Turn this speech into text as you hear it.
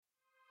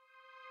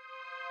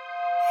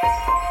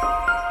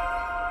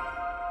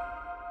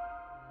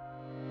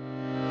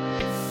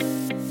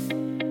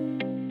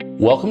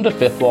Welcome to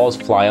Fifth Wall's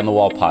Fly on the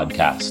Wall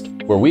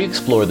podcast, where we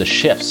explore the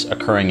shifts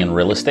occurring in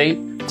real estate,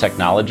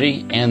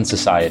 technology, and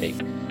society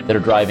that are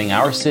driving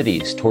our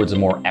cities towards a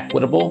more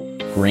equitable,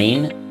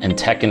 green, and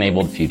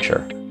tech-enabled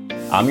future.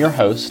 I'm your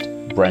host,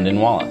 Brendan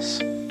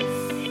Wallace.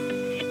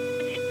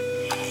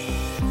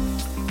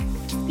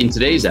 In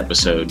today's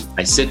episode,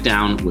 I sit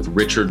down with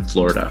Richard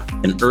Florida,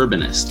 an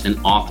urbanist and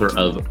author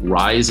of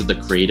Rise of the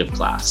Creative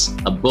Class,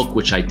 a book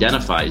which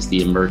identifies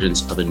the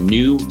emergence of a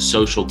new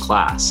social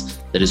class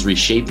that is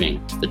reshaping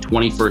the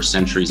 21st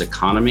century's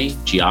economy,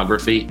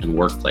 geography, and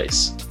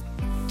workplace.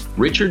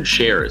 Richard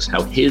shares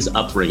how his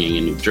upbringing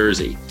in New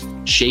Jersey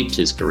shaped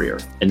his career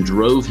and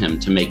drove him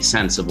to make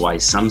sense of why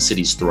some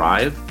cities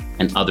thrive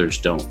and others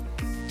don't.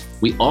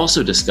 We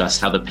also discuss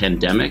how the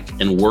pandemic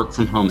and work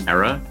from home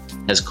era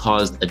has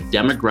caused a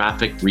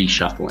demographic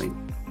reshuffling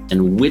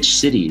and which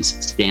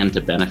cities stand to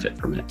benefit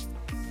from it.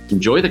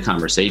 Enjoy the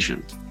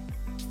conversation.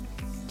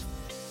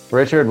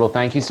 Richard, well,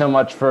 thank you so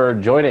much for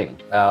joining.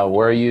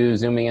 Where are you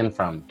zooming in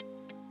from?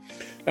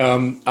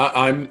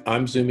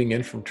 I'm zooming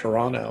in from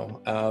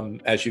Toronto.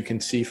 As you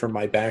can see from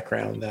my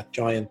background, that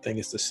giant thing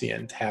is the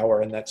CN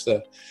Tower, and that's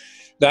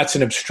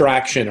an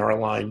abstraction or a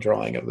line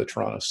drawing of the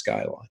Toronto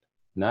skyline.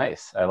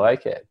 Nice, I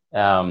like it.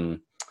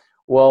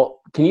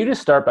 Well, can you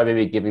just start by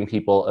maybe giving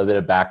people a bit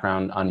of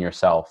background on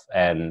yourself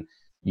and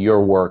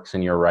your works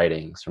and your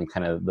writings from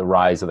kind of the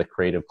rise of the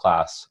creative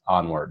class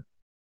onward?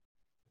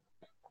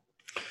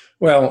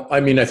 Well,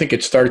 I think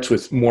it starts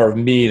with more of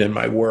me than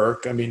my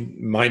work.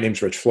 My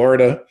name's Rich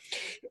Florida.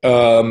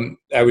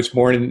 I was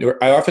born in,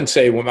 I often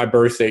say when my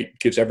birthday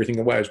gives everything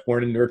away, I was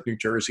born in Newark, New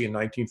Jersey in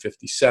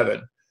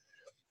 1957,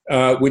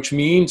 which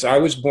means I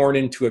was born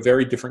into a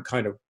very different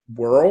kind of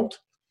world.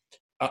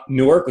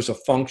 Newark was a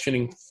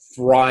functioning,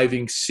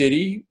 thriving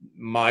city.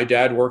 My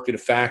dad worked at a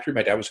factory.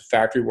 My dad was a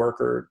factory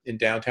worker in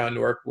downtown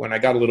Newark. When I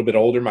got a little bit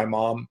older, my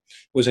mom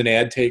was an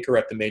ad taker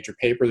at the major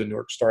paper, the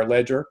Newark Star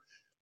Ledger.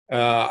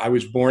 I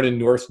was born in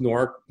North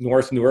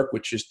Newark,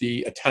 which is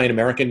the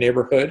Italian-American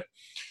neighborhood.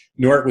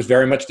 Newark was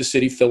very much the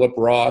city Philip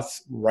Roth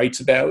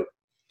writes about.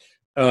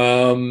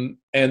 And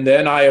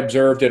then I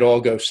observed it all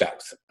go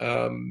south.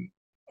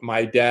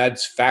 My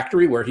dad's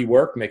factory where he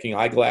worked making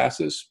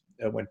eyeglasses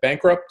went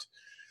bankrupt.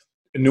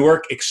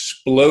 Newark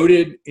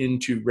exploded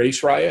into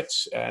race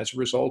riots as a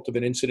result of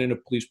an incident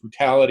of police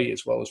brutality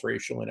as well as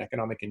racial and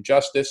economic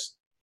injustice.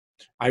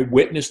 I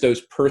witnessed those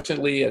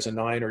personally as a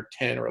 9 or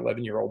 10 or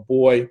 11-year-old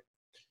boy.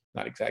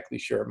 Not exactly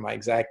sure of my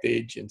exact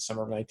age, in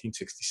summer of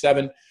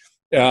 1967.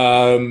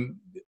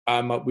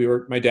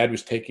 My dad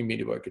was taking me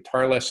to a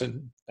guitar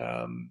lesson.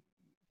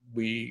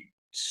 We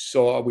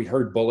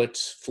heard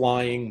bullets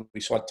flying.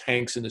 We saw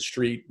tanks in the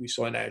street. We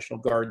saw National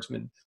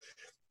Guardsmen.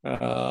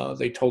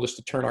 They told us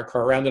to turn our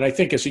car around. And I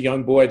think as a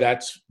young boy,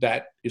 that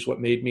is what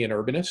made me an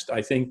urbanist.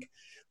 I think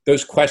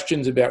those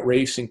questions about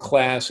race and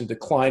class and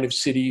decline of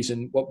cities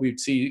and what we'd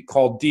see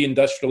called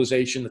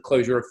deindustrialization, the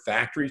closure of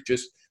factories,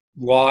 just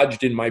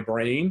lodged in my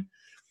brain.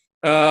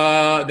 Then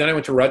I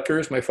went to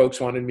Rutgers. My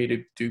folks wanted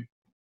me to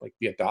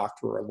be a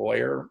doctor or a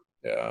lawyer.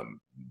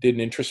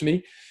 Didn't interest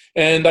me.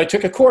 And I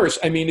took a course.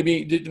 To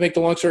make the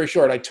long story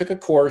short, I took a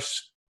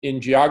course in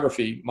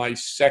geography my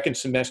second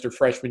semester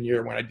freshman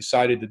year when I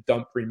decided to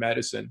dump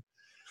pre-medicine.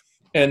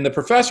 And the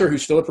professor,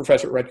 who's still a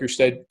professor at Rutgers,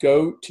 said,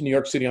 go to New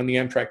York City on the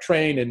Amtrak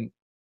train and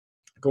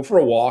go for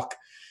a walk,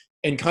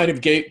 and kind of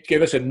gave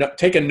us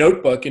take a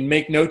notebook and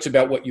make notes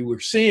about what you were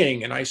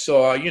seeing. And I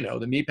saw, the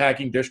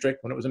meatpacking district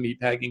when it was a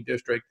meatpacking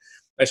district.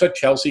 I saw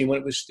Chelsea when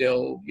it was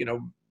still,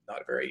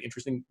 not a very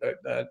interesting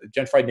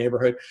gentrified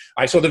neighborhood.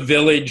 I saw the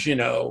Village,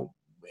 in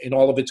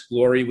all of its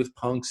glory with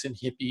punks and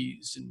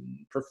hippies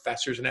and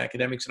professors and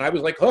academics. And I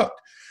was like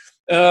hooked.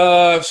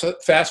 So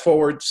fast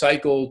forward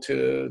cycle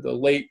to the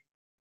late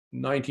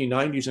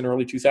 1990s and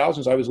early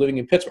 2000s. I was living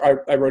in Pittsburgh.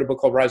 I wrote a book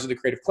called Rise of the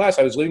Creative Class.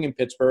 I was living in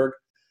Pittsburgh,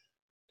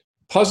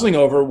 puzzling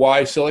over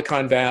why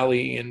Silicon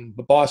Valley and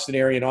the Boston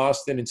area and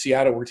Austin and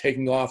Seattle were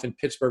taking off and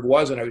Pittsburgh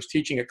wasn't. I was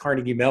teaching at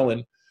Carnegie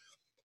Mellon,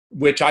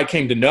 which I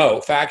came to know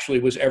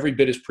factually was every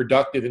bit as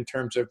productive in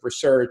terms of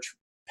research,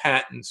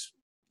 patents,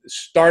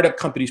 startup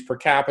companies per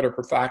capita,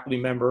 per faculty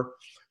member,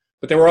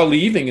 but they were all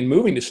leaving and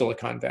moving to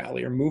Silicon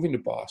Valley or moving to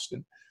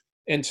Boston.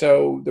 And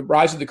so the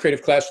Rise of the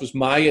Creative Class was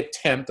my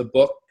attempt,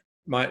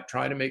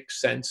 trying to make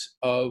sense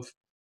of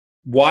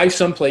why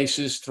some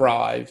places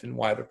thrive and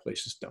why other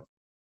places don't.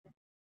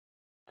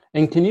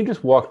 And can you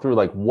just walk through,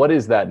 what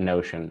is that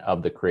notion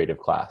of the creative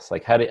class?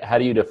 How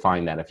do you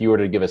define that? If you were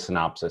to give a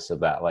synopsis of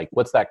that,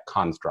 what's that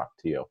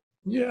construct to you?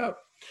 Yeah.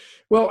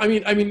 Well,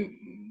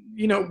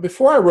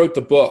 before I wrote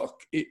the book,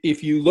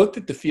 if you looked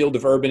at the field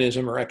of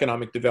urbanism or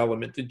economic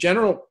development, the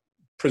general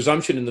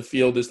presumption in the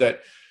field is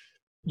that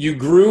you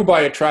grew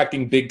by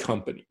attracting big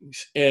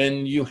companies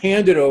and you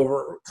handed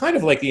over, kind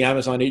of like the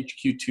Amazon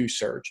HQ2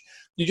 search,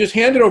 you just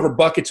handed over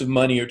buckets of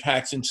money or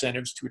tax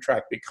incentives to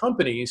attract big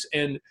companies.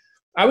 And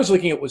I was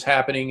looking at what was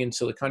happening in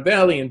Silicon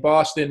Valley and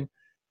Boston.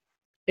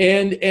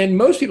 And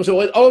most people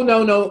say, oh,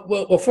 no,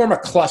 we'll form a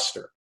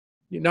cluster.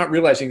 You're not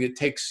realizing it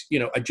takes,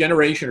 a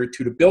generation or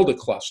two to build a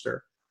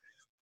cluster.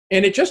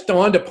 And it just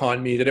dawned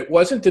upon me that it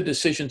wasn't the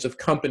decisions of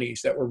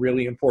companies that were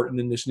really important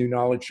in this new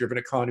knowledge-driven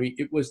economy.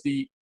 It was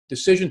the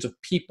decisions of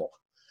people.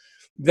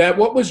 That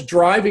what was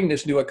driving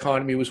this new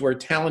economy was where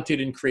talented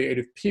and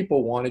creative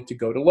people wanted to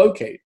go to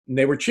locate. And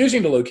they were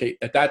choosing to locate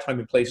at that time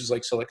in places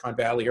like Silicon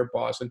Valley or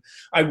Boston.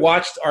 I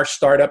watched our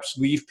startups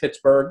leave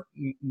Pittsburgh,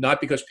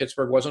 not because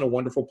Pittsburgh wasn't a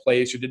wonderful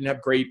place or didn't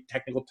have great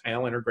technical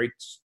talent or great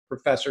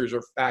professors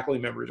or faculty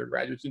members or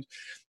graduate students,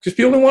 because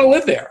people didn't want to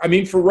live there. I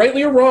mean, for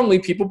rightly or wrongly,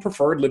 people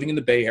preferred living in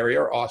the Bay Area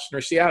or Austin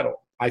or Seattle.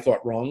 I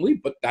thought wrongly,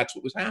 but that's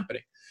what was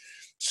happening.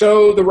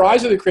 So the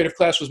rise of the creative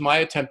class was my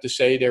attempt to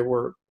say there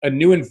were a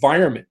new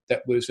environment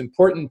that was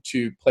important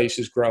to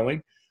places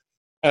growing.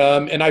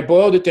 And I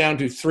boiled it down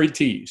to 3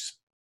 T's.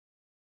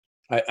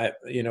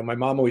 My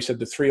mom always said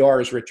the 3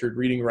 R's, Richard: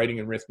 reading, writing,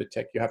 and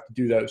arithmetic. You have to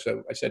do those.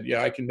 So I said,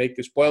 yeah, I can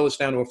boil this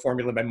down to a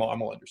formula my mom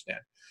will understand.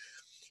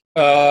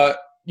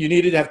 You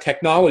needed to have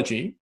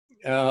technology.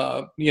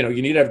 You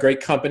need to have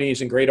great companies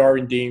and great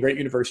R&D and great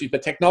universities,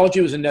 but technology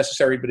was a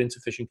necessary but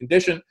insufficient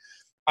condition.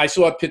 I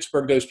saw at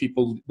Pittsburgh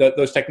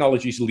those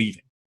technologies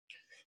leaving.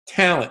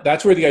 Talent,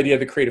 that's where the idea of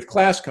the creative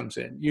class comes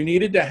in. You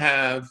needed to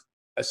have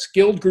a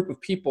skilled group of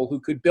people who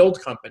could build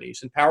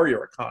companies and power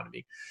your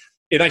economy.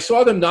 And I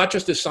saw them not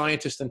just as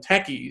scientists and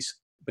techies,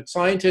 but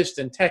scientists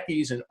and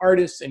techies and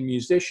artists and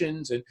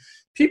musicians and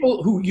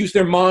people who use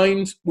their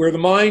minds, where the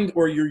mind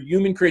or your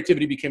human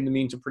creativity became the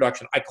means of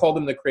production. I call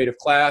them the creative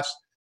class.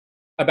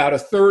 About a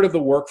third of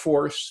the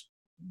workforce,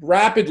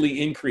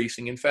 rapidly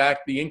increasing. In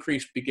fact, the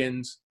increase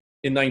begins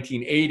in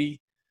 1980.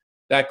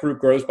 That group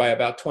grows by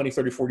about 20,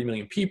 30, 40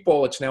 million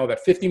people. It's now about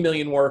 50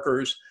 million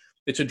workers.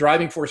 It's a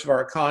driving force of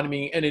our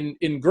economy. And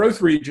in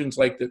growth regions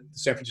like the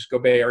San Francisco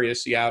Bay Area,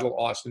 Seattle,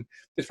 Austin,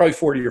 it's probably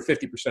 40 or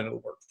 50% of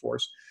the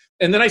workforce.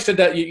 And then I said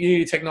that you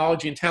needed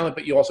technology and talent,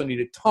 but you also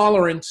needed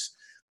tolerance.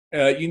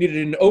 You needed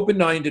an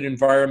open-minded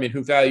environment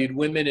who valued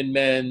women and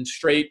men,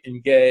 straight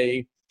and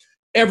gay,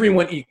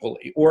 everyone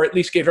equally, or at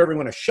least gave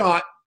everyone a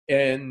shot.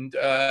 And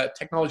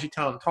technology,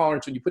 talent, and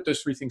tolerance, when you put those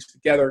 3 things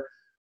together,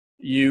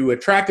 you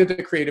attracted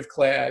the creative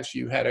class,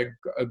 you had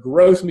a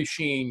growth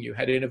machine, you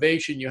had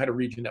innovation, you had a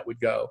region that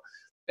would go.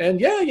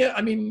 And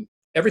I mean,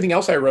 everything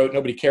else I wrote,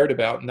 nobody cared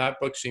about, and that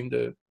book seemed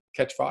to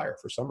catch fire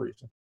for some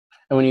reason.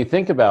 And when you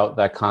think about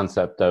that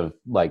concept of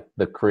like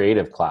the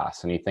creative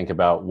class, and you think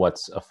about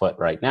what's afoot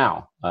right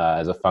now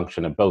as a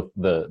function of both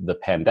the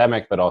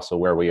pandemic, but also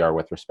where we are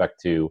with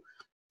respect to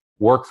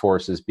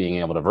workforces being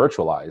able to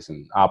virtualize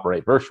and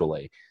operate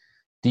virtually,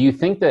 do you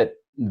think that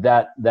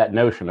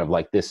notion of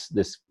like this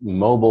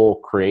mobile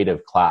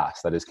creative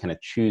class that is kind of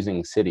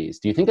choosing cities,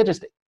 do you think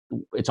that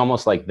it's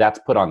almost like that's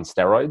put on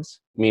steroids,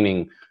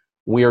 meaning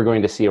we are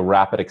going to see a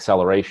rapid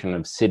acceleration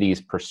of cities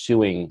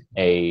pursuing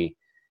a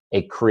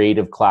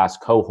creative class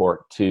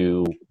cohort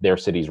to their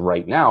cities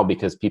right now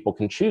because people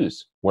can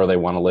choose where they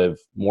want to live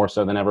more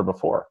so than ever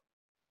before?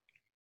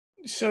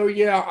 So,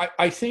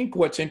 I think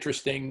what's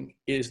interesting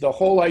is the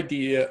whole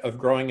idea of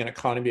growing an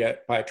economy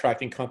by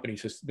attracting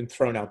companies has been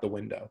thrown out the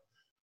window.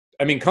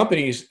 I mean,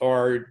 companies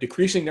are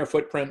decreasing their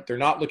footprint. They're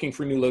not looking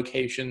for new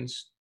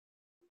locations.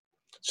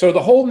 So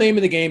the whole name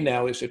of the game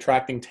now is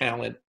attracting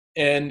talent.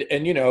 And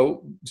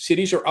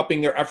cities are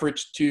upping their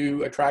efforts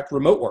to attract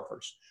remote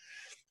workers.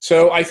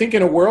 So I think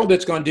in a world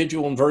that's gone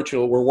digital and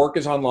virtual, where work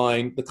is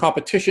online, the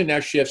competition now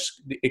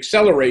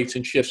accelerates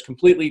and shifts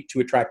completely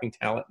to attracting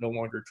talent, no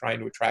longer trying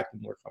to attract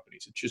more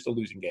companies. It's just a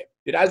losing game.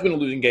 It has been a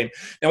losing game.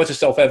 Now it's a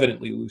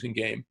self-evidently losing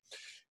game.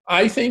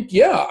 I think,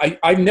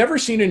 I've never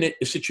seen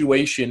a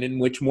situation in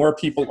which more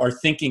people are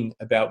thinking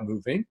about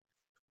moving.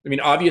 I mean,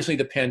 obviously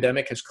the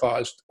pandemic has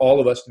caused all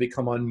of us to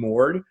become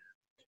unmoored.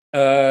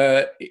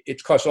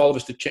 It's caused all of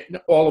us to change,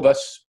 all of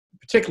us,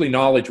 particularly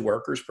knowledge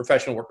workers,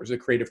 professional workers, the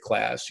creative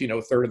class,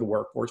 a third of the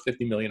workforce,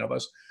 50 million of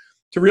us,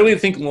 to really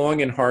think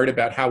long and hard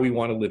about how we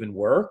want to live and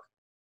work,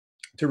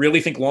 to really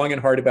think long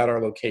and hard about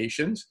our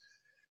locations.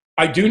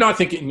 I do not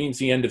think it means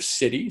the end of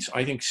cities.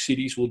 I think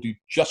cities will do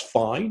just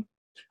fine.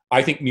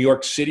 I think New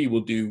York City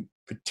will do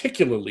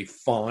particularly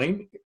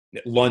fine.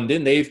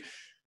 London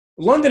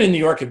and New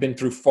York have been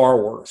through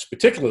far worse,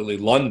 particularly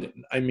London.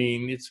 I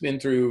mean, it's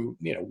been through,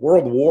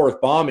 world wars,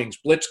 bombings,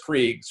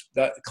 blitzkriegs,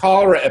 the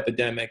cholera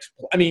epidemics.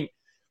 I mean,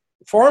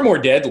 far more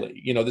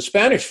deadly. The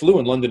Spanish flu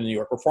in London and New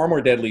York were far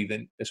more deadly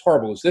than, as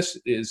horrible as this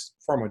is,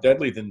 far more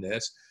deadly than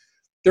this.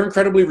 They're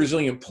incredibly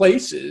resilient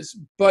places,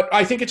 but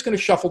I think it's going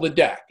to shuffle the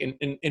deck. And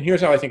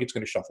here's how I think it's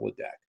going to shuffle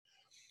the deck.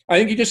 I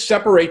think you just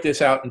separate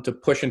this out into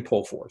push and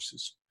pull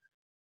forces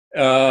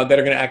that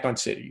are going to act on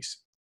cities.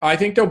 I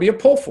think there'll be a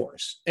pull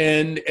force.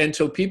 And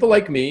so people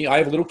like me, I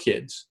have little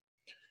kids,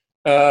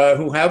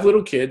 who have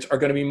little kids are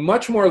going to be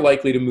much more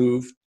likely to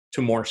move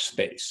to more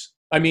space.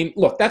 I mean,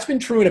 look, that's been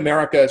true in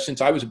America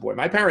since I was a boy.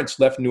 My parents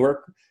left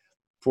Newark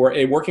for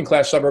a working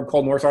class suburb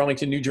called North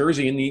Arlington, New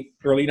Jersey in the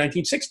early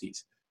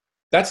 1960s.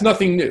 That's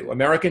nothing new.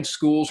 American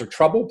schools are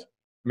troubled.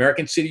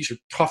 American cities are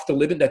tough to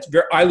live in.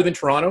 I live in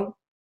Toronto.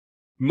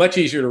 Much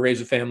easier to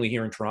raise a family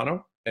here in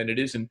Toronto than it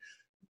is in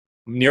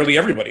nearly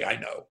everybody I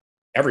know.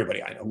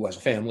 everybody I know who has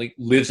a family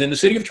lives in the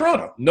city of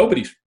Toronto.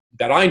 Nobody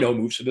that I know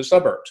moves to the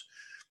suburbs.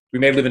 We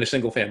may live in a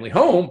single family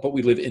home, but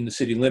we live in the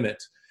city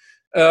limits.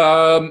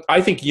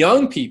 I think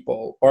young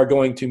people are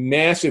going to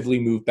massively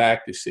move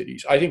back to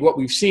cities. I think what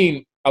we've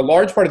seen, a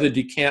large part of the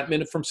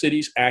decampment from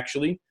cities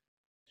actually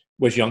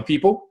was young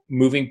people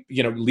moving,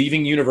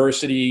 leaving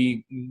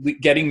university,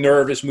 getting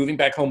nervous, moving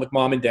back home with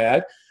mom and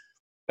dad.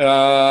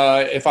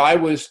 If I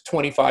was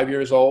 25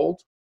 years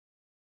old,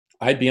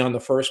 I'd be on the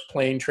first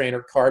plane, train,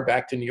 or car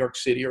back to New York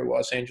City or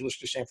Los Angeles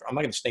to San Francisco. I'm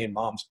not going to stay in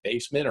mom's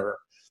basement or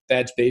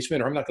dad's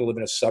basement, or I'm not going to live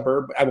in a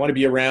suburb. I want to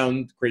be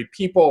around great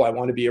people. I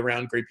want to be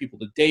around great people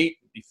to date,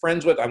 be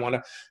friends with. I want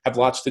to have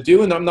lots to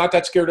do, and I'm not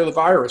that scared of the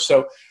virus.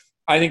 So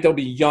I think there'll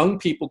be young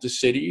people to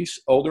cities,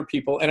 older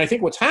people. And I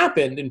think what's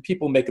happened, and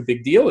people make a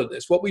big deal of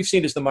this, what we've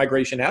seen is the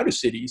migration out of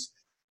cities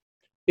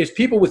is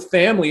people with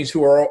families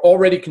who are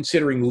already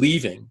considering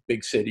leaving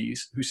big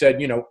cities, who said,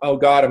 oh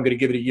God, I'm going to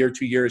give it a year,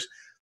 2 years.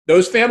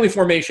 Those family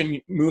formation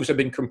moves have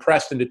been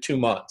compressed into 2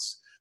 months.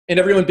 And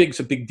everyone makes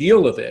a big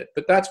deal of it,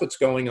 but that's what's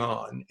going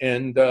on.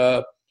 And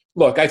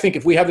look, I think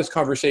if we have this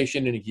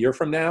conversation in a year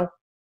from now,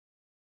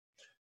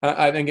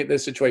 I think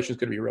this situation is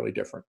going to be really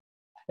different.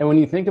 And when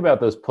you think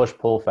about those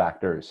push-pull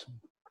factors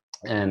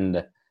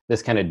and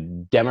this kind of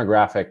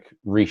demographic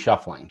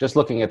reshuffling, just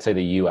looking at, say,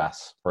 the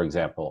US, for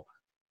example,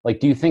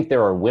 do you think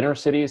there are winner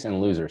cities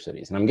and loser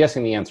cities? And I'm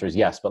guessing the answer is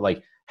yes, but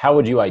how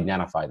would you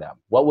identify them?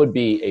 What would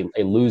be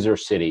a loser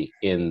city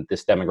in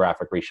this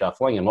demographic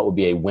reshuffling, and what would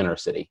be a winner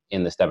city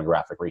in this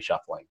demographic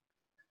reshuffling?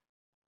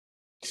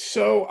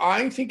 So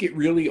I think it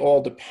really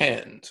all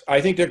depends. I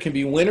think there can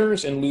be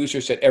winners and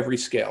losers at every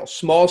scale: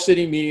 small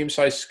city,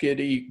 medium-sized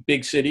city,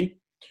 big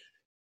city,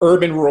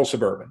 urban, rural,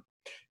 suburban.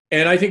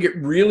 And I think it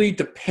really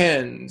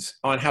depends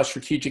on how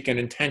strategic and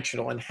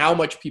intentional and how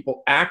much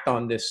people act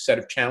on this set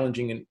of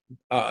challenging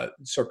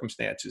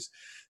circumstances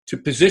to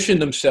position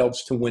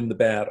themselves to win the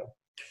battle.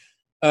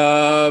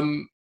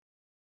 I'm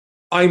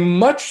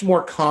much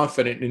more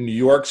confident in New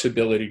York's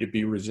ability to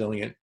be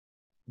resilient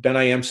than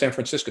I am San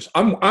Francisco's.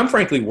 I'm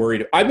frankly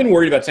worried. I've been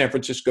worried about San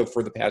Francisco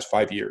for the past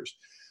 5 years.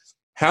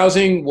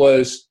 Housing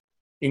was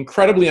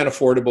incredibly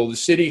unaffordable. The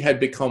city had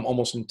become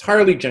almost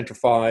entirely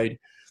gentrified.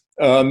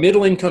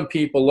 Middle-income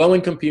people,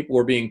 low-income people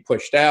were being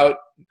pushed out.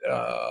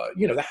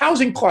 The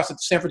housing cost at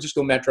the San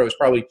Francisco Metro is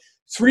probably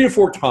 3 to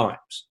 4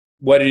 times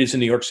what it is in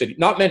New York City,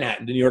 not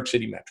Manhattan, the New York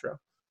City Metro.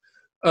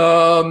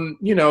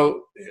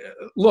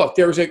 Look,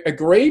 there was a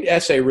great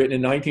essay written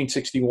in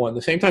 1961,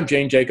 the same time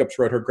Jane Jacobs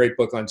wrote her great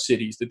book on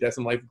cities, The Death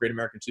and Life of Great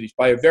American Cities,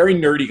 by a very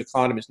nerdy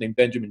economist named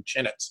Benjamin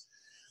Chinitz.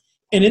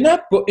 And in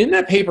that book, in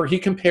that paper, he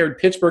compared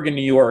Pittsburgh and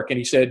New York, and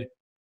he said,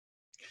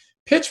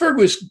 Pittsburgh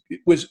was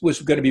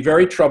going to be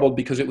very troubled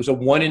because it was a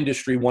one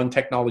industry, one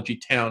technology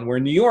town, where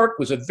New York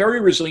was a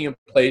very resilient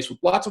place with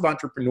lots of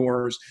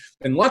entrepreneurs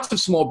and lots of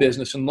small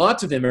business and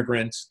lots of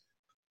immigrants.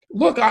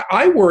 Look,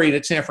 I worry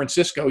that San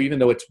Francisco, even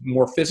though it's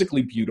more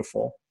physically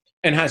beautiful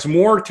and has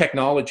more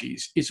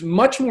technologies, is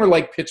much more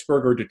like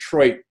Pittsburgh or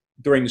Detroit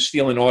during the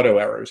steel and auto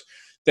eras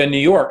than New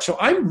York. So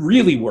I'm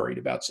really worried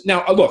about.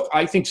 Now, look,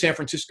 I think San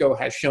Francisco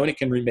has shown it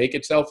can remake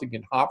itself. It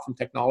can hop from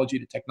technology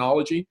to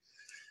technology.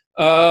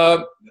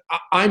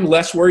 I'm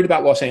less worried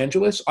about Los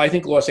Angeles. I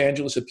think Los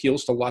Angeles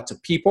appeals to lots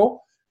of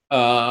people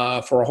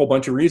for a whole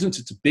bunch of reasons.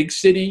 It's a big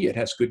city. It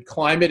has good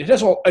climate. It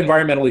has all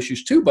environmental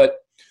issues too. But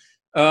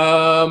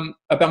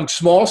among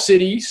small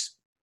cities,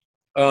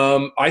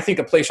 I think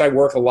a place I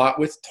work a lot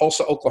with,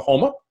 Tulsa,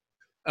 Oklahoma,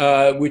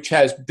 which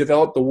has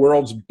developed the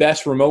world's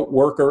best remote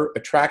worker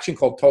attraction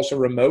called Tulsa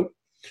Remote.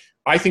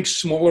 I think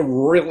smaller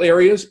rural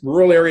areas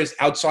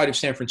outside of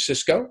San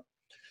Francisco,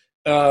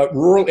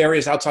 rural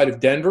areas outside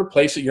of Denver,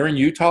 places you're in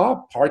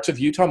Utah, parts of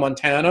Utah,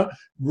 Montana,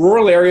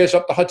 rural areas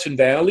up the Hudson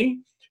Valley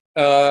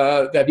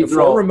that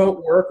before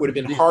remote work would have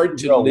been hard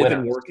to live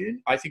and work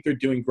in. I think they're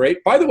doing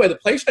great. By the way, the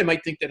place I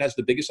might think that has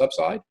the biggest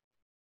upside,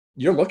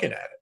 you're looking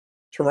at it,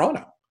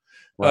 Toronto.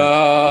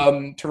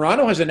 Right.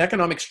 Toronto has an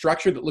economic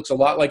structure that looks a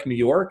lot like New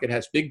York. It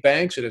has big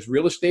banks, it has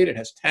real estate, it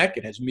has tech,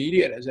 it has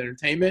media, it has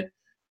entertainment.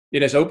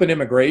 It has open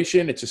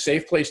immigration. It's a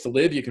safe place to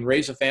live. You can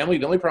raise a family.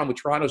 The only problem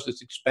with Toronto is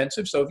it's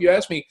expensive. So if you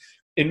ask me,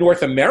 in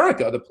North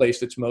America, the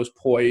place that's most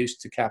poised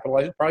to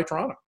capitalize is probably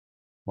Toronto.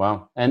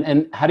 Wow.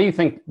 And how do you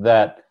think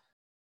that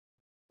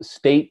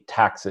state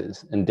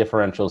taxes and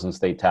differentials in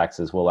state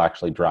taxes will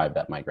actually drive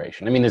that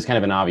migration? I mean, there's kind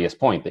of an obvious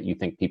point that you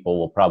think people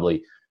will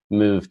probably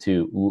move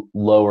to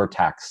lower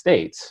tax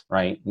states,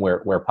 right,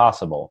 where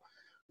possible.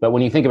 But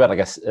when you think about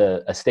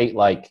a state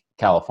like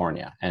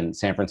California, and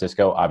San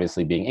Francisco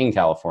obviously being in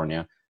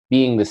California,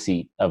 being the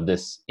seat of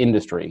this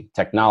industry,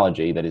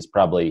 technology that is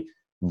probably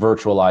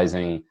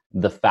virtualizing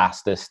the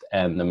fastest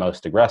and the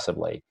most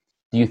aggressively,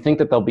 do you think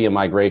that there'll be a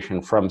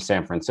migration from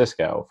San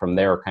Francisco, from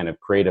their kind of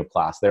creative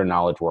class, their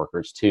knowledge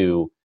workers,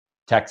 to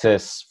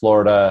Texas,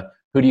 Florida?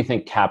 Who do you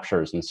think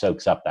captures and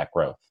soaks up that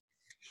growth?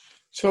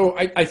 So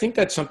I think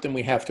that's something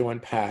we have to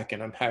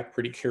unpack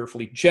pretty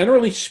carefully.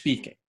 Generally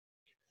speaking,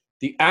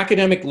 the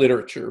academic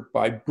literature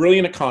by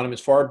brilliant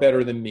economists, far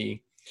better than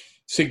me,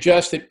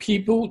 suggests that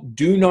people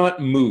do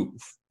not move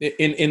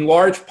in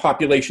large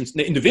populations.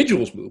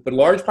 Individuals move, but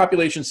large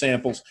population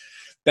samples,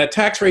 that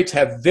tax rates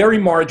have very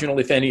marginal,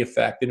 if any,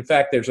 effect. In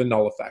fact, there's a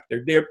null effect.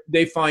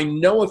 They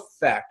find no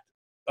effect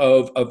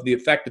of the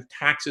effect of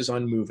taxes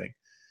on moving.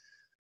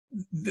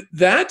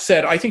 That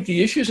said, I think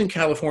the issues in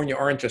California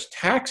aren't just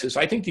taxes.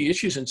 I think the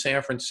issues in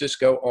San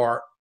Francisco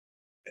are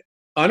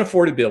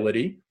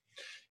unaffordability,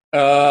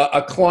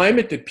 a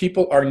climate that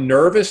people are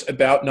nervous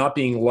about not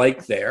being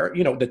like there,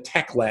 the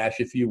techlash,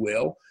 if you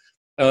will.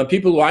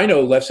 People who I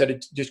know left said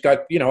it just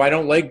got, I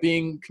don't like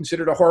being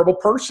considered a horrible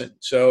person,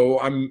 so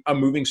I'm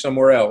moving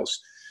somewhere else.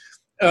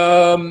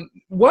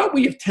 What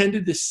we have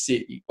tended to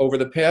see over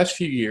the past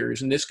few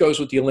years, and this goes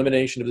with the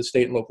elimination of the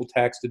state and local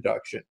tax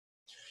deduction,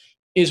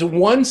 is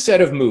one set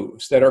of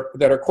moves that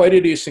are quite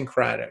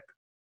idiosyncratic.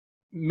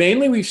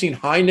 Mainly, we've seen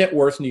high net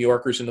worth New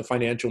Yorkers in the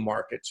financial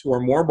markets who are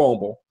more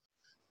mobile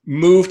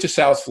move to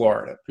South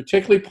Florida,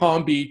 particularly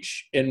Palm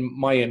Beach and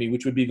Miami,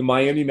 which would be the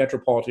Miami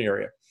metropolitan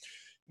area.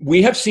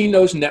 We have seen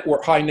those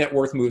high net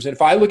worth moves. And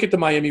if I look at the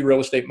Miami real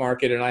estate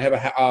market, and I have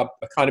a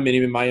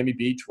condominium in Miami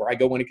Beach where I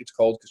go when it gets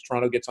cold because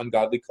Toronto gets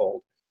ungodly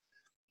cold.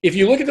 If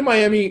you look at the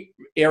Miami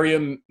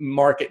area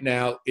market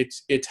now,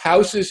 it's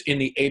houses in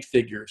the 8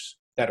 figures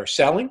that are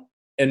selling,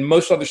 and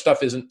most other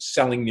stuff isn't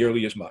selling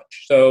nearly as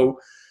much.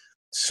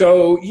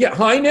 So yeah,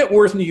 high net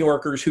worth New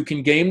Yorkers who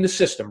can game the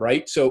system,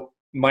 right? So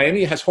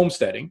Miami has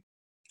homesteading.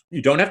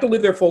 You don't have to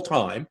live there full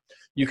time.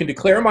 You can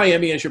declare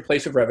Miami as your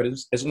place of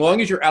residence as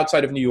long as you're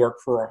outside of New York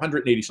for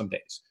 180 some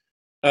days.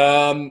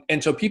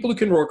 And so people who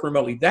can work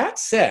remotely. That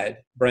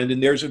said, Brendan,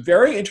 there's a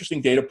very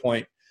interesting data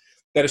point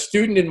that a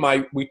student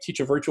we teach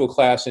a virtual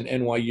class in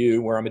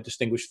NYU where I'm a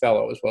distinguished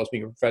fellow as well as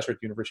being a professor at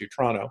the University of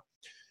Toronto.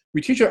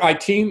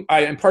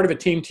 I am part of a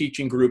team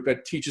teaching group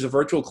that teaches a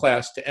virtual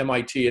class to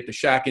MIT at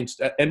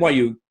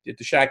NYU at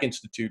the Schack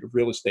Institute of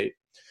Real Estate.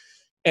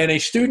 And a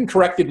student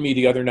corrected me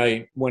the other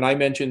night when I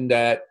mentioned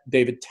that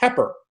David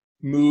Tepper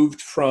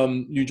moved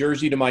from New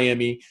Jersey to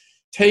Miami,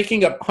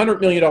 taking a $100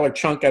 million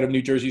chunk out of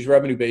New Jersey's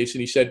revenue base,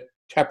 and he said,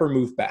 Tepper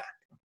moved back.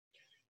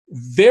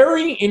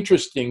 Very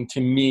interesting to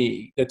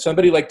me that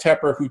somebody like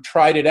Tepper, who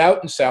tried it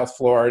out in South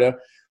Florida,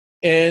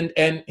 and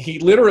he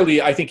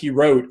literally, I think he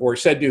wrote or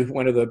said to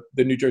one of the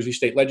New Jersey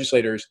state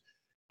legislators,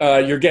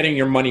 you're getting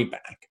your money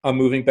back. I'm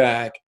moving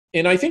back.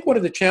 And I think one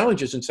of the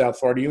challenges in South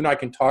Florida, you and I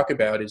can talk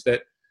about, is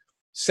that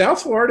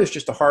South Florida is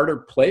just a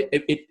harder place.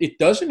 It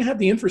doesn't have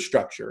the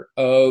infrastructure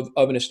of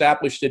an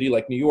established city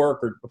like New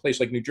York or a place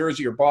like New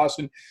Jersey or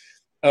Boston.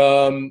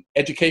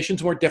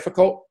 Education's more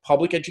difficult.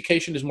 Public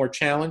education is more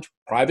challenged.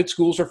 Private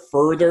schools are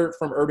further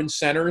from urban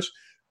centers.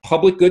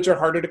 Public goods are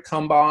harder to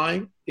come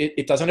by.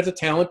 It doesn't have the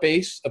talent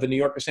base of a New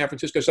York or San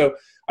Francisco. So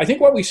I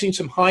think what we've seen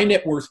some high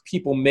net worth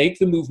people make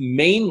the move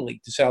mainly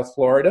to South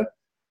Florida.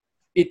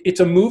 It's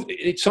a move.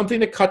 It's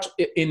something that cuts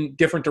in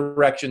different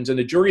directions, and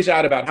the jury's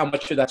out about how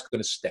much of that's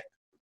going to stick.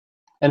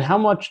 And how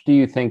much do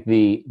you think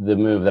the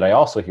move that I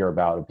also hear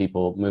about of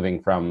people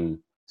moving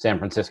from San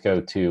Francisco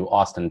to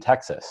Austin,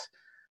 Texas,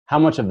 how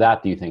much of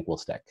that do you think will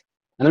stick?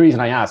 And the reason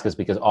I ask is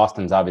because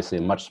Austin's obviously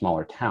a much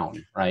smaller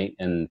town, right?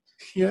 And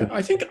yeah,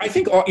 I think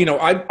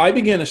I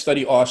began to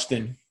study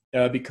Austin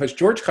because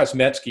George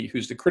Kosmetsky,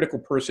 who's the critical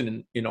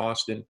person in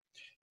Austin,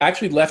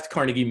 actually left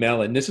Carnegie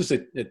Mellon. This is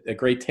a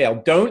great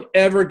tale. Don't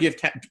ever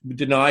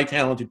deny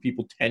talented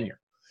people tenure.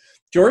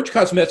 George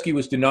Kosmetsky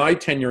was denied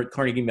tenure at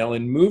Carnegie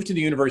Mellon, moved to the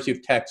University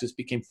of Texas,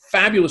 became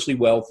fabulously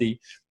wealthy,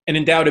 and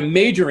endowed a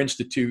major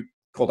institute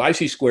called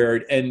IC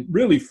Squared, and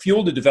really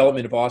fueled the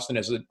development of Austin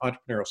as an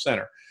entrepreneurial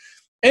center.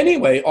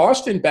 Anyway,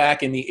 Austin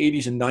back in the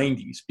 80s and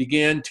 90s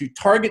began to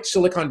target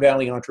Silicon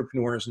Valley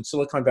entrepreneurs and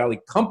Silicon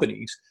Valley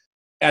companies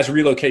as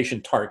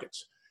relocation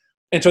targets.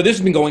 And so this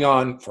has been going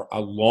on for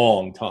a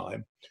long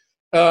time.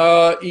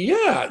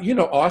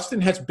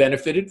 Austin has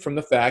benefited from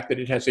the fact that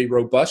it has a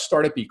robust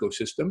startup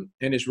ecosystem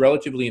and is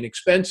relatively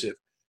inexpensive.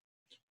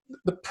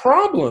 The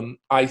problem,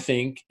 I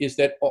think, is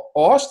that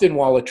Austin,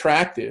 while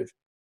attractive,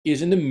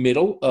 is in the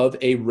middle of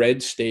a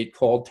red state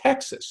called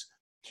Texas.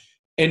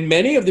 And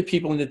many of the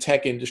people in the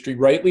tech industry,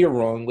 rightly or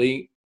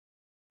wrongly,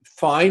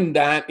 find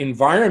that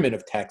environment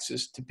of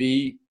Texas to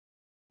be,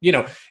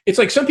 it's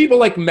like some people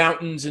like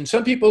mountains and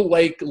some people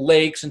like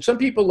lakes and some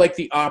people like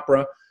the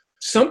opera.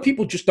 Some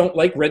people just don't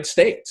like red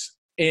states.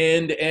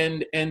 And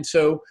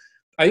so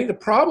I think the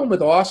problem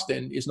with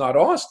Austin is not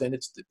Austin.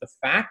 It's the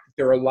fact that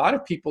there are a lot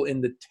of people in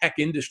the tech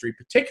industry,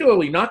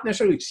 particularly not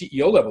necessarily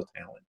CEO level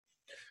talent,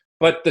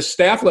 but the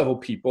staff level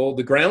people,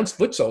 the ground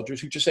foot soldiers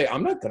who just say,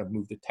 I'm not going to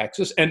move to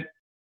Texas. And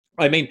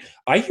I mean,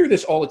 I hear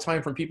this all the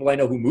time from people I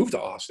know who move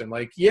to Austin.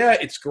 Like, yeah,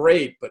 it's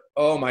great, but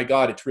oh my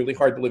God, it's really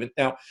hard to live in.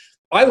 Now,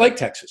 I like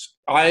Texas.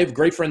 I have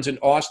great friends in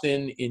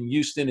Austin, in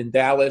Houston, in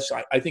Dallas.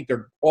 I think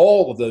they're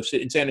all of those,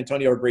 in San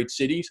Antonio, are great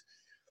cities.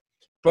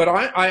 But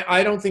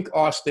I don't think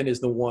Austin is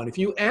the one. If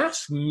you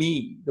ask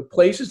me, the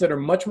places that are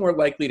much more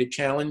likely to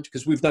challenge,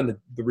 because we've done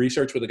the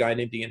research with a guy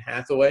named Ian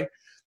Hathaway,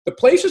 the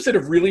places that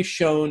have really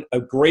shown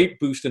a great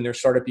boost in their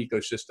startup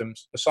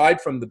ecosystems,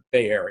 aside from the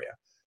Bay Area,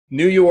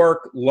 New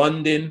York,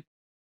 London,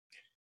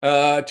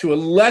 To a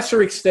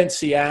lesser extent,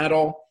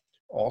 Seattle,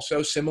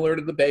 also similar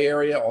to the Bay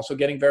Area, also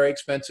getting very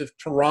expensive.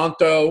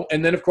 Toronto,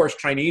 and then, of course,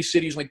 Chinese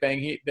cities like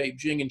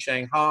Beijing and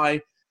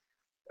Shanghai.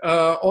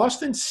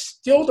 Austin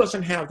still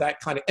doesn't have that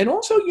kind of, and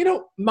also,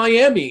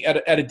 Miami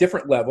at a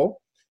different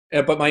level,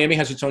 but Miami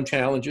has its own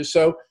challenges.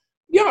 So,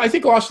 yeah, I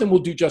think Austin will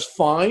do just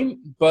fine,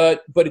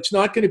 but it's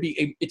not going to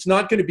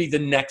be the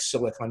next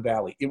Silicon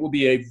Valley. It will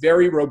be a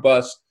very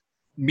robust,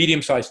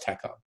 medium-sized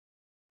tech hub.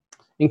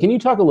 And can you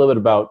talk a little bit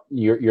about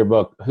your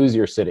book, Who's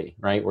Your City,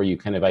 right? Where you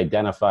kind of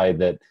identify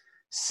that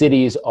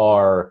cities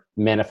are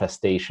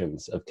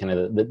manifestations of kind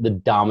of the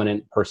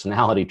dominant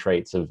personality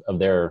traits of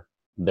their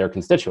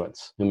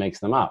constituents who makes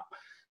them up.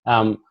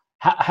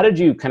 How did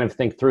you kind of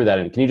think through that?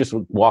 And can you just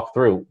walk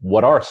through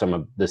what are some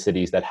of the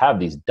cities that have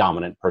these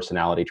dominant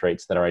personality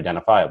traits that are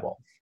identifiable?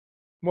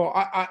 Well,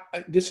 I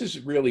this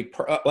is really,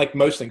 like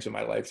most things in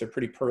my life, they're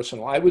pretty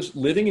personal. I was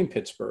living in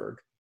Pittsburgh,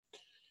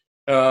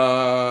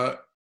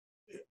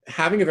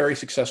 having a very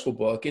successful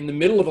book in the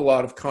middle of a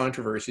lot of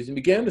controversies, and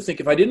began to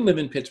think, if I didn't live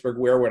in Pittsburgh,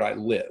 where would I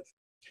live?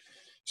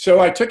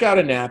 So I took out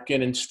a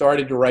napkin and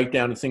started to write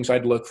down the things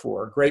I'd look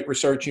for. Great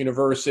research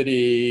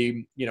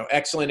university,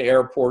 excellent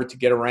airport to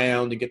get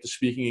around and get the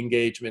speaking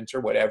engagements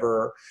or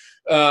whatever.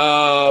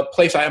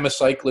 Place, I am a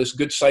cyclist,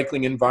 good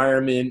cycling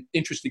environment,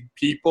 interesting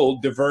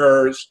people,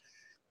 diverse.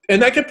 And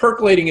that kept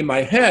percolating in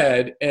my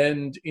head.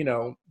 And,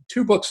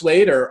 2 books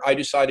later, I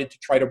decided to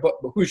try to book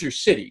Who's Your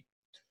City?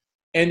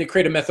 And to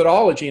create a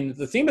methodology. And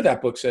the theme of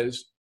that book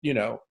says,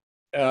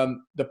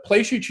 the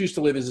place you choose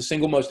to live is the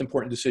single most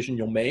important decision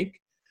you'll make.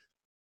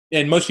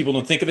 And most people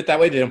don't think of it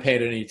that way. They don't pay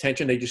it any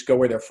attention. They just go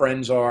where their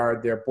friends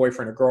are, their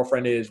boyfriend or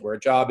girlfriend is, where a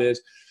job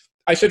is.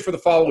 I said, for the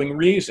following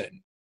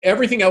reason: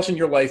 everything else in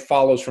your life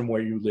follows from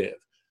where you live.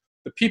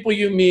 The people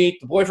you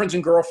meet, the boyfriends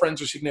and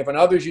girlfriends or significant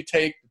others you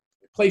take,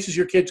 the places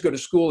your kids go to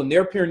school and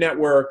their peer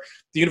network,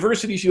 the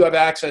universities you have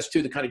access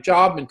to, the kind of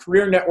job and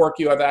career network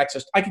you have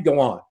access to. I could go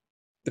on.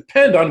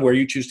 Depend on where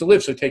you choose to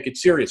live, so take it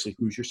seriously.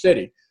 Who's your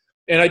city?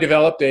 And I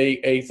developed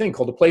a thing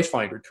called the Place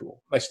Finder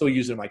tool. I still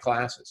use it in my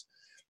classes.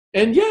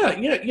 And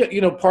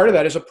part of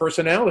that is a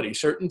personality.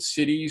 Certain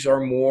cities are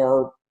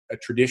more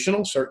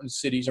traditional. Certain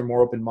cities are more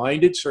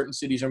open-minded. Certain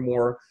cities are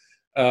more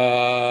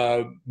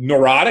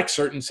neurotic.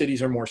 Certain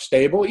cities are more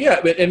stable. Yeah,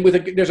 and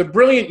there's a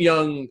brilliant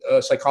young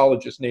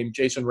psychologist named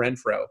Jason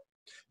Renfro.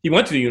 He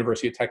went to the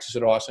University of Texas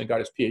at Austin and got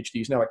his PhD.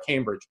 He's now at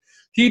Cambridge.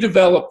 He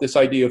developed this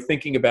idea of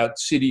thinking about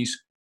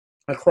cities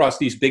across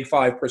these big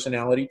 5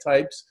 personality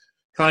types: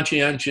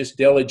 conscientious,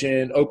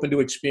 diligent, open to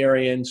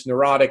experience,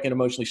 neurotic, and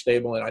emotionally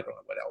stable, and I don't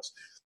know what else.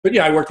 But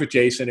yeah, I worked with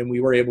Jason, and we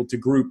were able to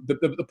group.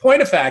 The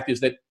point of fact is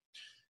that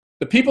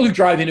the people who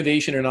drive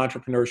innovation and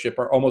entrepreneurship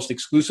are almost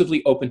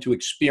exclusively open to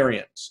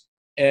experience.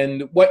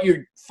 And what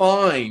you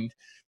find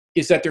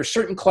is that there are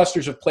certain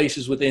clusters of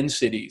places within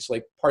cities,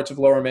 like parts of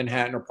Lower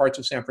Manhattan or parts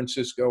of San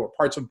Francisco or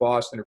parts of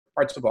Boston or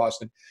parts of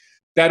Austin,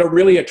 that are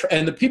really,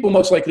 and the people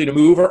most likely to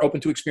move are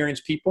open to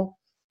experience people.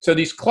 So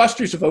these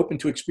clusters of open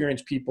to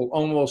experience people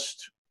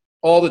almost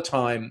all the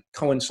time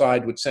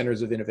coincide with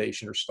centers of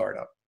innovation or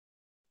startup.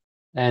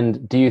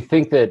 And do you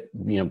think that,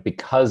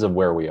 because of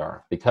where we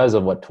are, because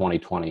of what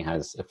 2020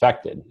 has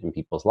affected in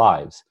people's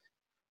lives,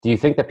 do you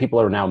think that people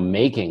are now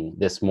making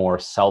this more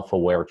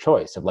self-aware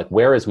choice of, like,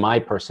 where is my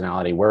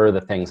personality? Where are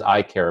the things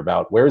I care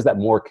about? Where is that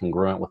more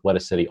congruent with what a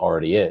city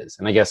already is?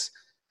 And I guess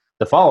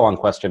the follow-on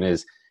question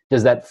is,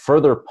 does that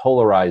further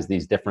polarize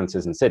these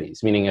differences in cities?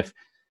 Meaning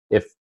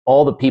if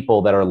all the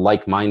people that are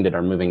like-minded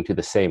are moving to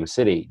the same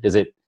city, does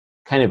it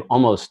kind of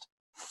almost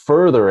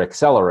further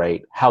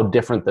accelerate how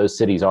different those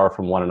cities are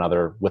from one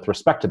another with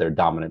respect to their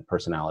dominant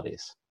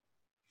personalities?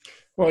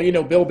 Well,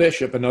 Bill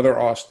Bishop, another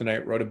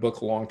Austinite, wrote a book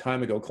a long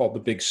time ago called The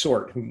Big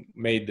Sort, who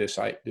made this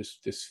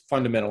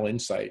fundamental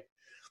insight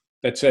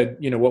that said,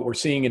 what we're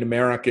seeing in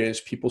America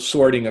is people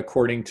sorting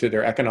according to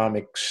their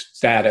economic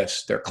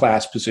status, their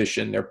class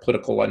position, their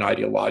political and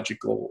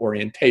ideological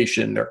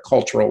orientation, their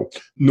cultural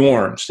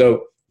norms.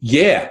 So,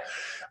 yeah,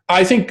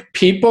 I think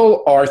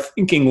people are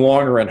thinking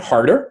longer and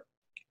harder.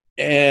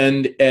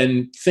 And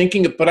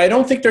thinking, but I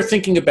don't think they're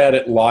thinking about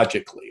it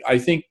logically. I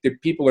think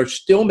that people are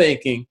still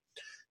making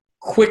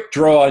quick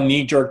draw,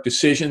 knee-jerk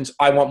decisions.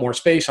 I want more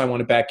space. I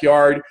want a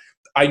backyard.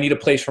 I need a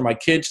place for my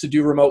kids to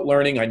do remote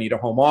learning. I need a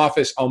home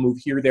office. I'll move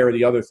here, there, or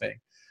the other thing.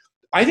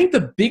 I think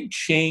the big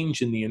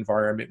change in the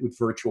environment with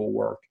virtual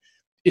work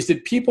is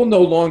that people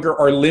no longer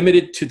are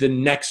limited to the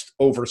next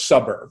over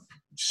suburb.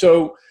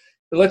 So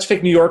let's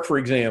take New York, for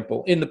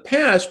example. In the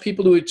past,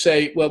 people who would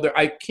say, well,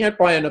 I can't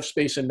buy enough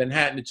space in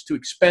Manhattan. It's too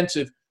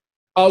expensive.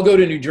 I'll go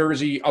to New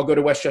Jersey. I'll go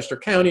to Westchester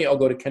County. I'll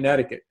go to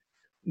Connecticut.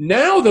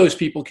 Now those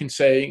people can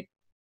say,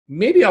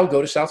 maybe I'll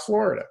go to South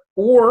Florida.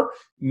 Or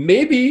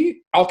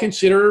maybe I'll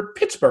consider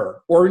Pittsburgh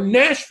or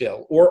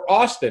Nashville or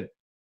Austin.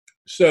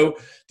 So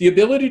the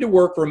ability to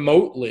work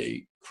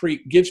remotely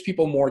gives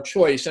people more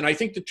choice. And I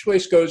think the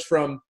choice goes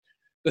from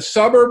the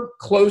suburb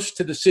close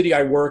to the city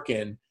I work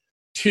in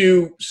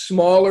to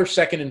smaller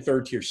second and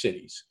third tier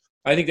cities.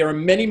 I think there are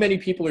many, many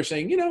people who are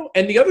saying,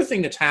 and the other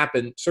thing that's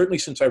happened, certainly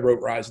since I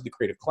wrote Rise of the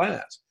Creative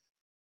Class,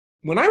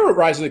 when I wrote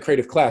Rise of the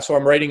Creative Class, so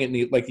I'm writing it in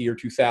the year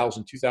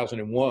 2000,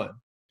 2001,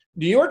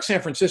 New York,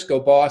 San Francisco,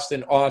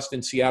 Boston,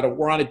 Austin, Seattle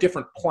were on a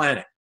different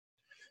planet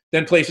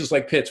than places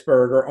like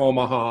Pittsburgh or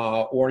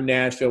Omaha or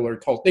Nashville or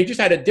Tulsa. They just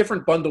had a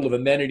different bundle of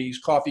amenities,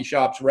 coffee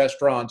shops,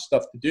 restaurants,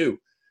 stuff to do.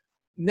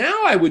 Now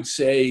I would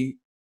say,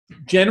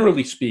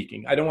 generally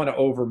speaking, I don't want to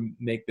over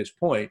make this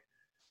point,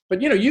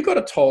 but you go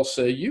to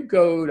Tulsa, you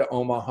go to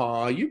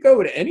Omaha, you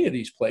go to any of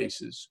these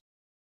places,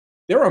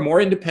 there are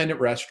more independent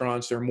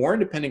restaurants, there are more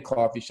independent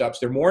coffee shops,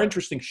 there are more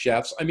interesting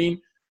chefs. I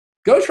mean,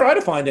 go try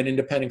to find an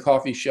independent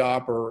coffee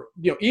shop, or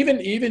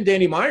even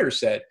Danny Meyer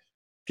said,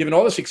 given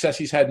all the success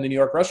he's had in the New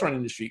York restaurant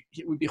industry,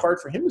 it would be hard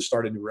for him to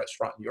start a new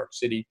restaurant in New York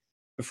City.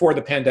 Before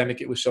the pandemic,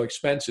 it was so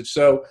expensive.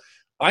 So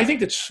I think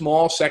that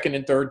small second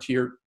and third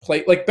tier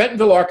place, like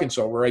Bentonville,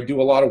 Arkansas, where I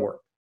do a lot of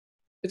work,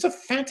 it's a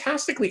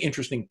fantastically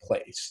interesting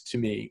place to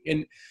me,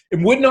 and it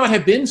would not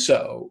have been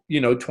so,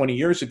 20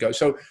 years ago.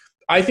 So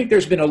I think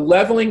there's been a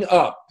leveling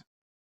up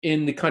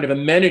in the kind of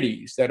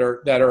amenities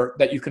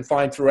that you can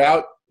find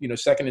throughout,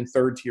 second and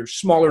third tier,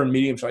 smaller and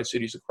medium-sized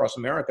cities across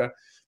America,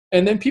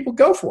 and then people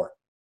go for it.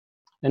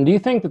 And do you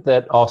think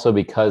that also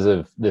because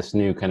of this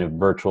new kind of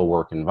virtual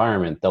work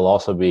environment, there'll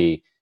also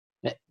be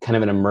kind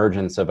of an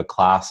emergence of a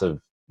class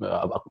of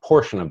a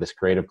portion of this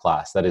creative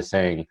class that is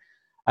saying,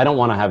 I don't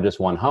want to have just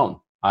one home.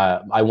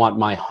 I want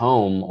my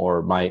home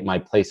or my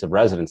place of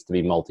residence to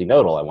be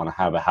multinodal. I want to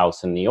have a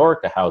house in New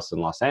York, a house in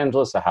Los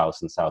Angeles, a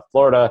house in South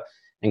Florida,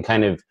 and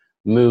kind of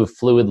move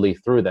fluidly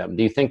through them.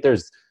 Do you think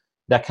there's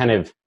that kind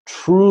of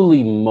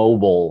truly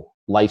mobile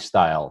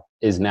lifestyle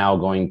is now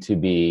going to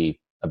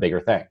be a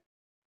bigger thing?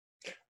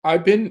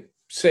 I've been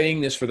saying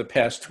this for the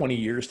past 20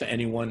 years to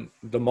anyone: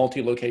 the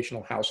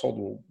multi-locational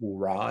household will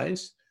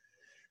rise.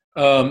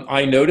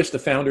 I noticed the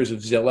founders of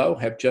Zillow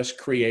have just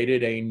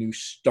created a new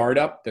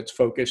startup that's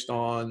focused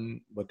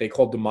on what they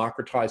call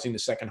democratizing the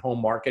second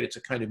home market. It's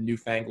a kind of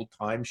newfangled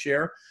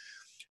timeshare.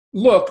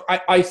 Look,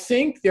 I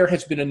think there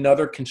has been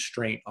another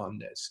constraint on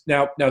this.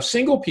 Now,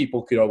 single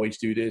people could always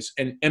do this,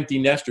 and empty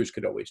nesters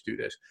could always do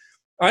this.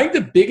 I think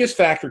the biggest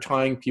factor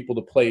tying people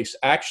to place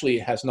actually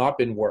has not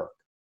been work.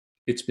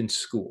 It's been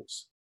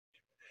schools.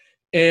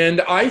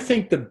 And I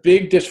think the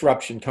big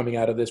disruption coming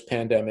out of this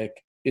pandemic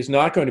is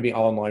not going to be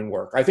online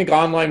work. I think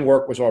online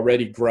work was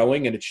already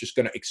growing, and it's just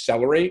going to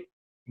accelerate,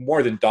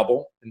 more than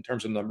double in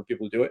terms of the number of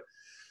people who do it.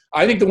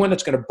 I think the one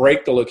that's going to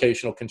break the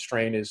locational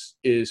constraint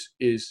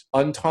is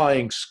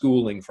untying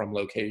schooling from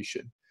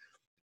location.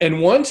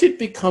 And once it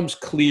becomes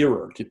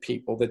clearer to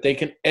people that they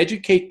can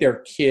educate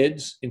their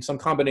kids in some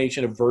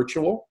combination of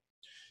virtual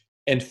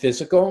and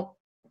physical,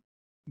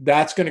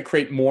 that's going to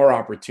create more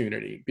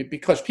opportunity,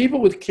 because people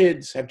with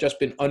kids have just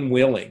been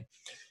unwilling.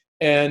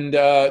 And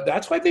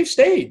that's why they've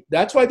stayed.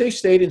 That's why they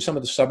stayed in some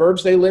of the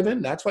suburbs they live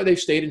in. That's why they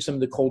stayed in some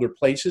of the colder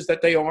places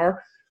that they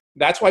are.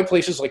 That's why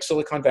places like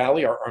Silicon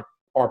Valley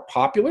are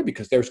popular,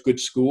 because there's good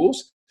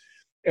schools.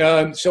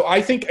 So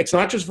I think it's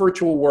not just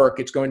virtual work.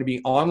 It's going to be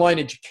online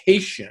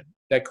education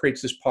that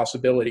creates this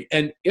possibility.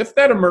 And if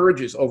that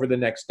emerges over the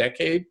next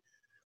decade,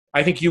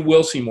 I think you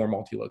will see more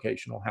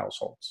multi-locational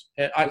households.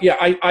 And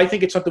I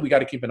think it's something we got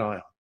to keep an eye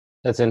on.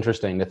 That's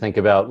interesting to think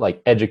about,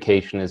 like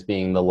education as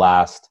being the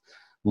last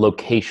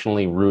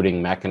locationally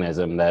rooting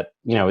mechanism that,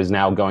 is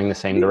now going the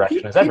same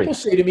direction as everything. People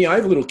say to me, I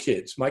have little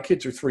kids. My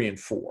kids are 3 and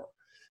 4.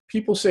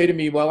 People say to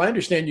me, well, I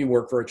understand you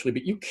work virtually,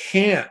 but you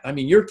can't. I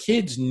mean, your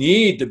kids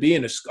need to be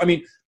in a school. I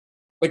mean,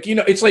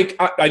 it's like,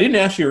 I didn't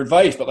ask your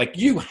advice, but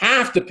you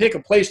have to pick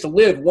a place to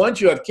live once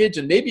you have kids,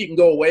 and maybe you can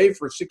go away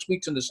for 6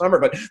 weeks in the summer,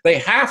 but they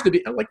have to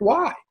be. I'm like,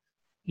 why?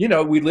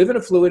 We live in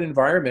a fluid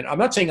environment. I'm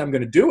not saying I'm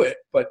going to do it,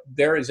 but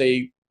there is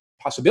a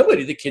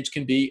possibility that kids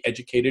can be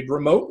educated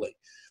remotely.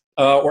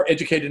 Or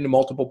educated in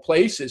multiple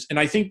places. And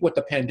I think what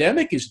the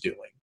pandemic is doing,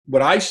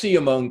 what I see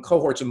among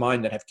cohorts of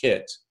mine that have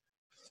kids,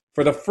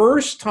 for the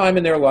first time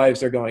in their lives,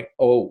 they're going,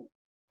 oh,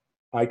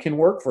 I can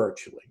work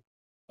virtually.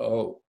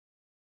 Oh,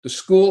 the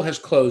school has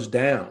closed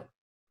down.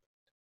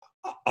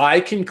 I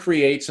can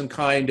create some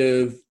kind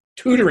of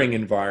tutoring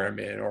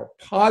environment or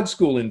pod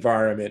school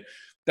environment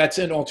that's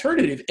an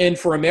alternative. And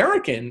for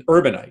American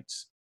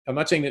urbanites, I'm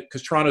not saying that,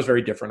 because Toronto's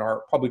very different.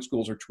 Our public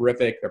schools are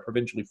terrific. They're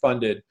provincially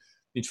funded.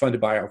 It's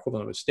funded by our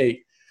equivalent of a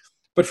state.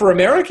 But for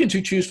Americans who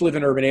choose to live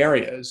in urban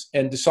areas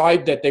and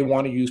decide that they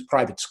want to use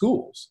private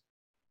schools,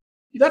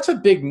 that's a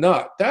big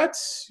nut.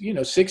 That's,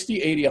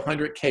 60, 80,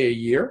 100K a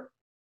year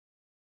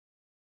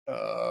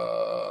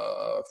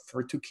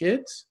for 2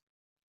 kids.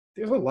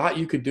 There's a lot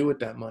you could do with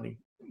that money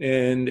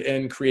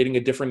and creating a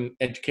different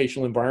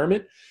educational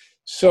environment.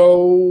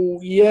 So,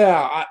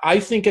 yeah, I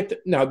think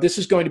now this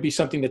is going to be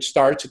something that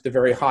starts at the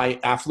very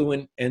high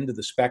affluent end of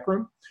the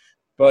spectrum.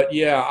 But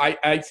yeah,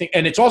 I think,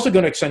 and it's also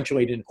going to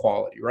accentuate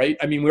inequality, right?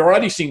 I mean, we're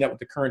already seeing that with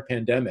the current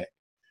pandemic.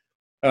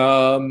 There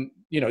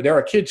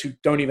are kids who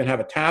don't even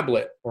have a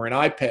tablet or an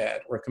iPad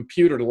or a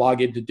computer to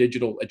log into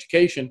digital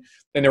education.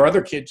 And there are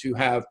other kids who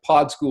have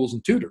pod schools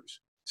and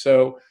tutors.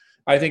 So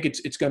I think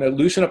it's going to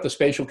loosen up the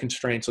spatial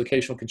constraints,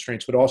 locational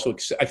constraints, but also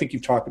I think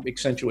you've talked about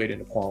accentuate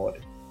inequality.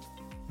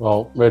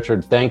 Well,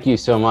 Richard, thank you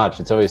so much.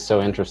 It's always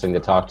so interesting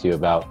to talk to you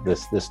about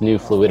this new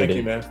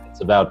fluidity. Thank you, man.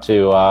 It's about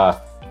to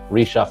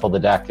reshuffle the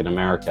deck in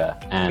America.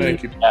 And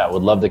Thank you. Yeah,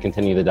 would love to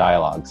continue the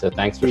dialogue. So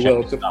thanks for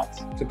sharing your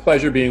thoughts. It's a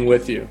pleasure being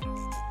with you.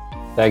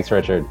 Thanks,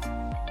 Richard.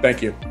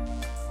 Thank you.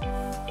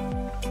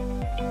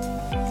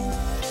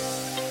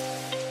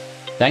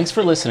 Thanks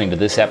for listening to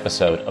this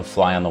episode of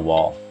Fly on the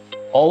Wall.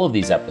 All of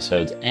these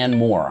episodes and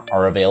more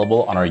are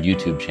available on our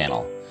YouTube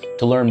channel.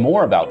 To learn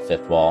more about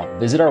Fifth Wall,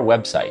 visit our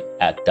website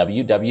at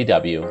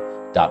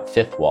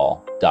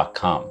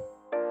www.fifthwall.com.